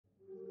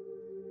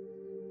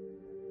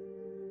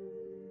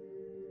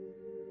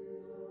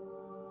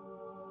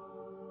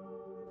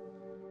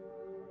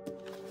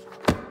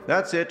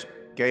That's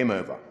it. Game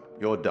over.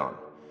 You're done.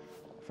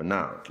 For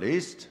now, at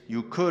least.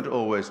 You could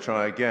always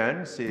try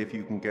again, see if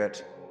you can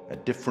get a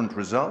different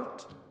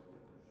result.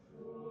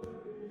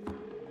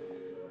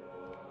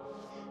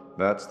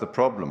 That's the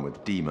problem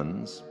with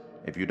demons.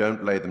 If you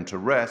don't lay them to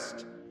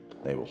rest,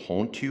 they will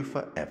haunt you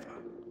forever.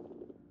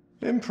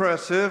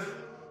 Impressive.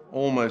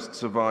 Almost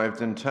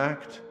survived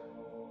intact.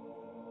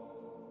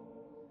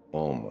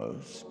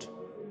 Almost.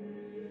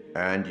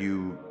 And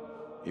you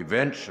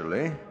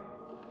eventually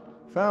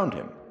found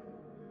him.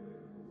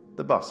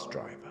 The bus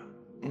driver.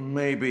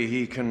 Maybe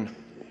he can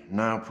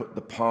now put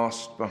the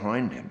past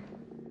behind him.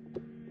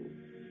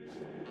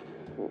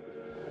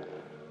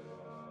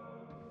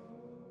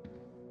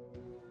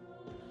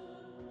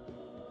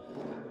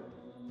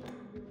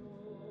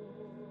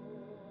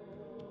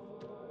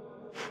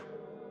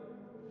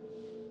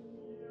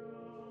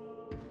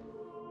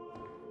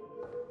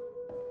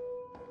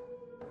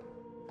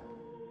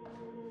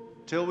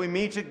 Till we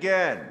meet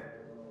again,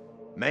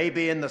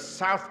 maybe in the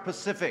South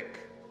Pacific,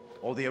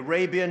 or the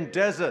Arabian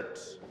Desert,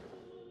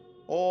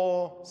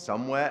 or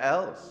somewhere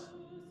else.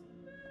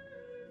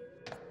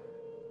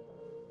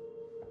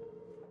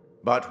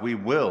 But we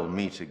will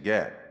meet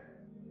again.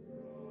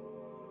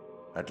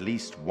 At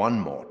least one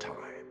more time.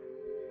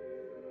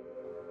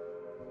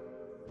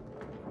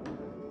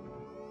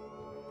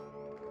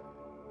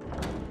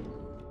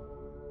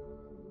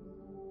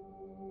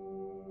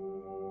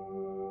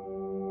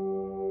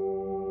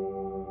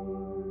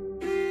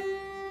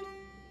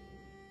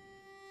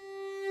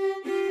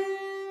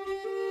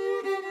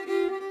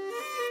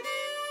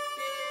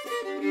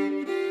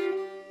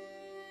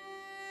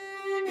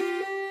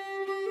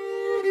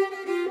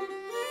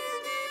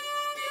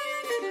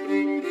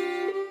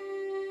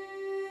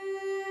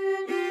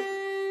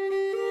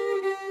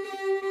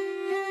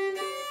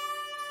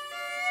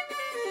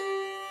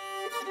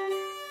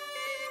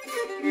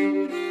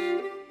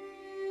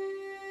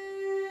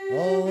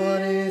 Oh,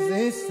 what is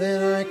this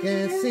that I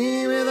can't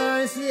see with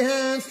icy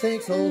hands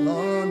takes hold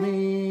on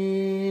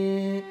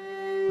me?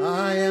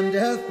 I am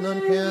death, none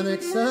can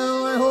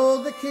excel, I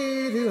hold the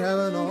key to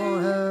heaven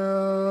or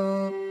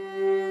hell.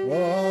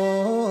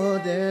 Oh,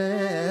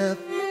 death,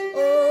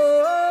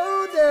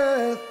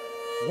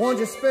 won't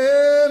you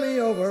spare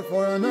me over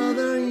for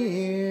another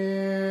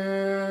year?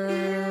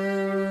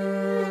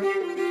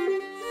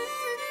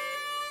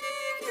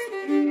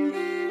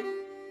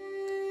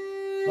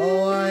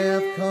 Oh, I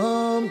have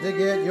come to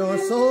get your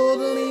soul,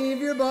 to leave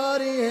your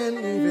body and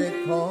leave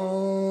it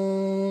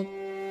cold,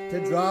 to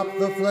drop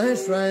the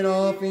flesh right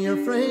off in your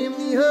frame.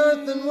 The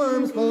earth and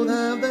worms both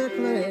have their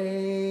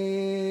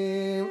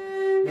claim.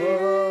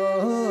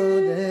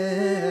 Oh,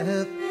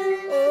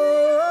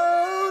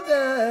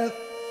 death,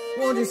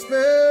 won't you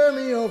spare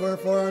me over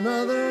for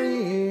another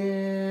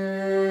year?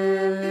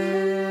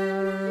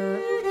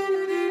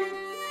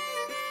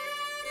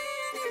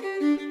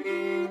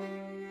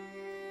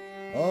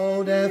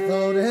 Oh, death,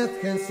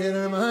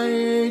 consider my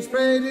age.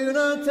 Pray do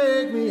not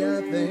take me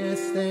at this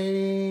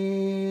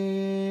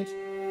stage.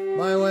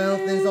 My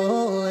wealth is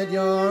all at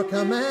your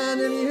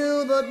command, and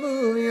you but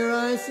move your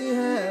icy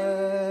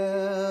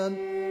hand.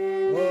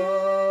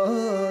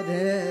 Oh,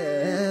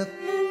 death,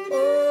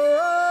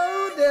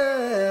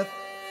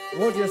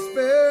 won't you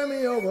spare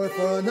me over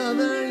for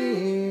another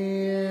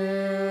year?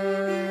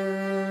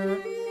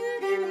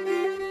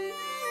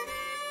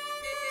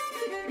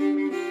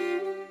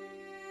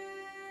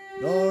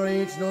 Nor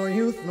age, nor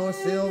youth, nor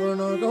silver,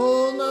 nor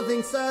gold,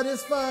 nothing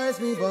satisfies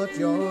me but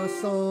your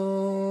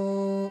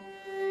soul.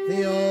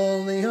 The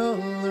old, the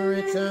young, the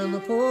rich, and the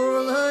poor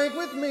alike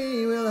with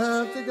me will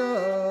have to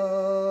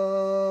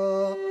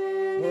go.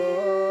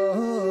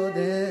 Oh,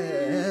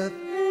 death,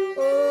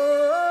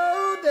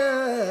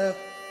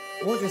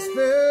 won't you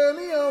spare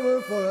me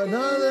over for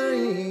another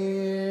year?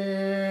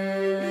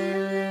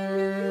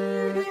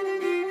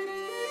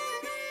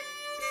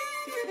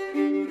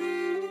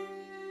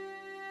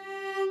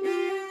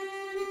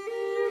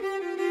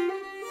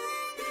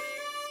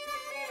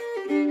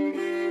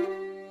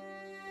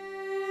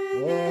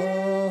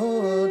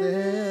 Oh,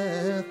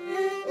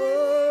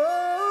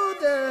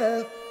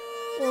 death,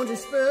 won't you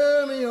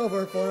spare me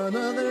over for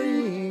another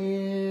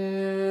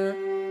year?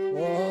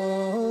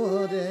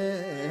 Oh,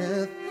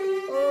 death,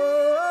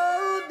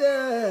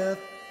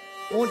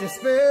 won't you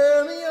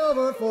spare me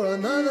over for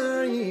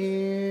another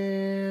year?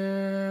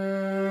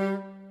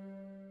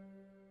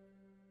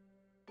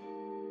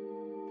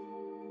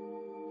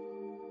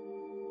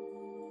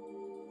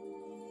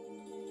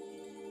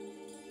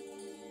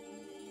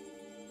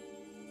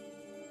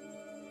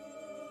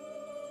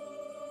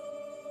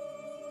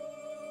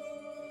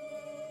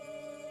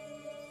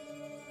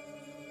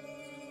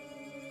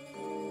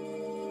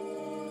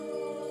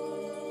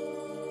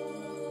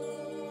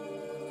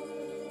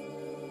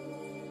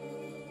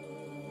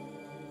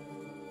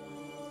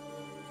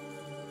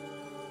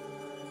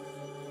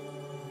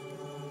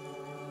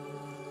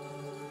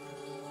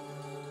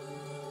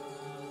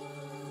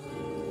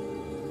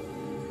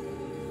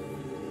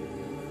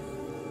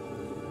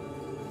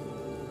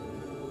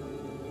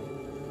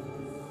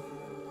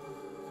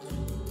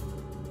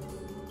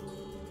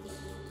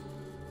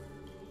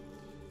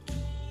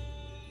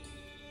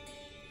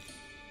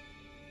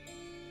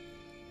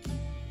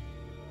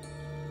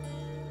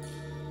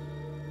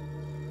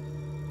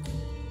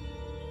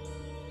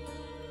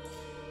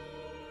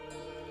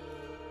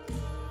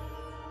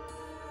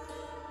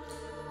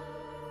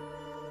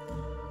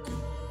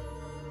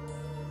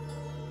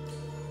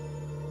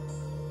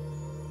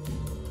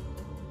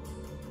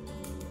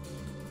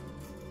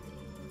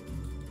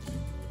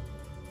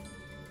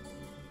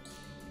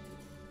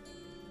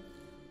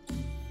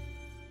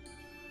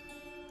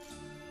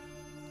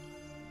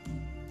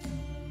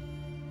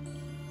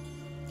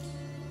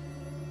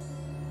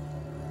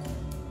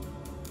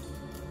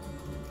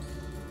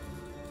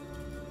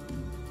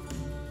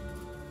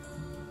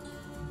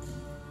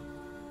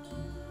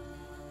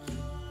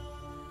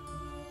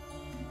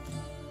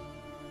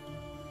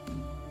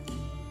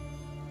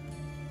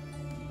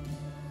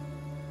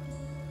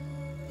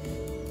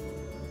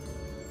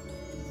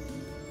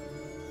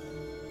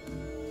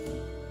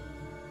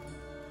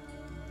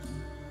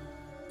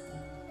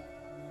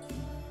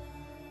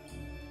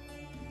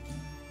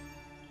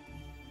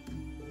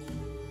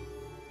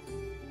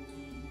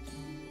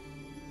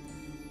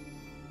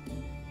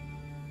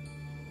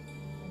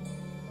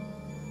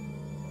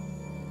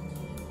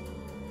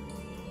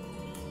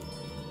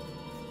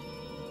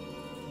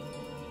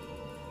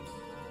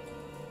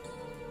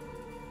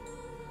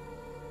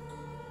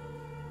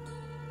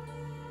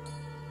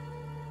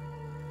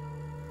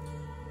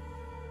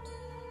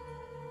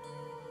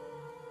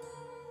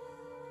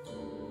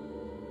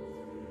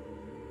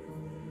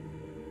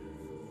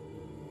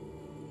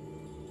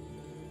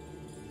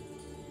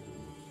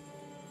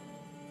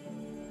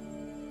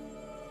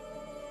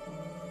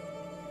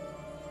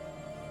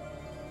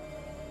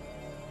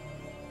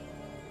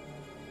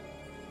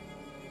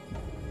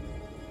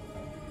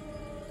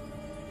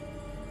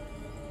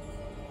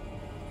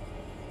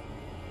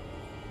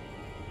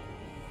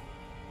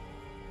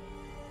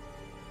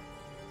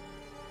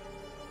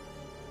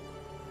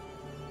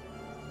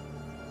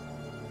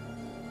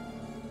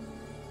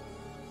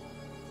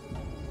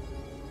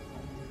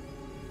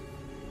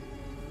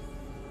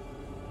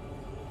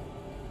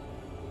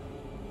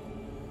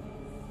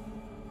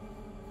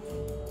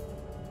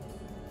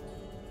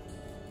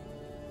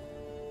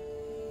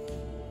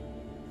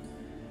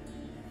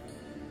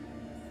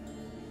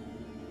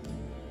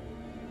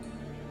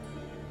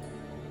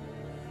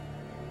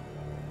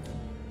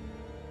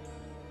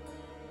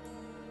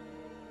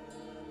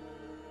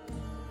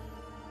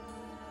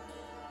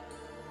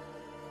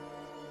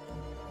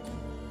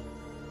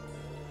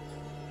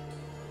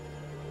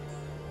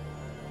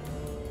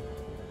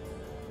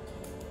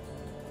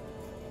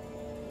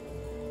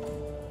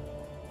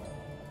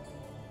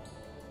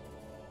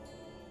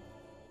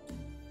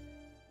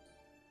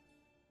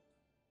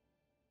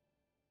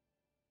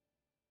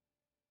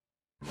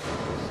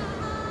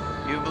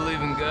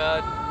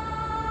 God?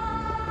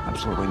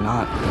 Absolutely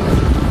not.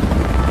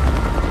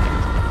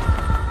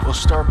 We'll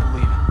start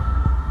believing.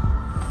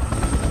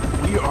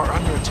 We are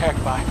under attack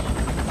by...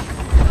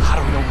 I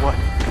don't know what.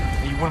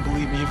 You wouldn't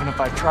believe me even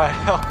if I tried.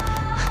 Hell,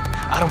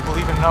 I don't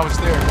believe it and I was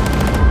there.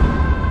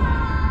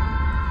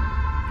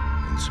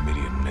 In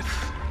Sumerian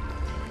myth,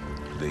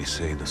 they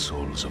say the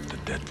souls of the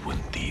dead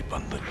went deep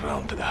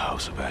underground to the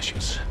House of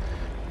Ashes,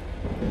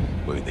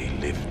 where they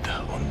lived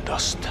on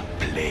dust,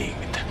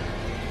 plagued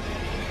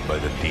by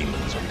the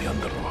demons of the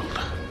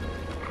underworld.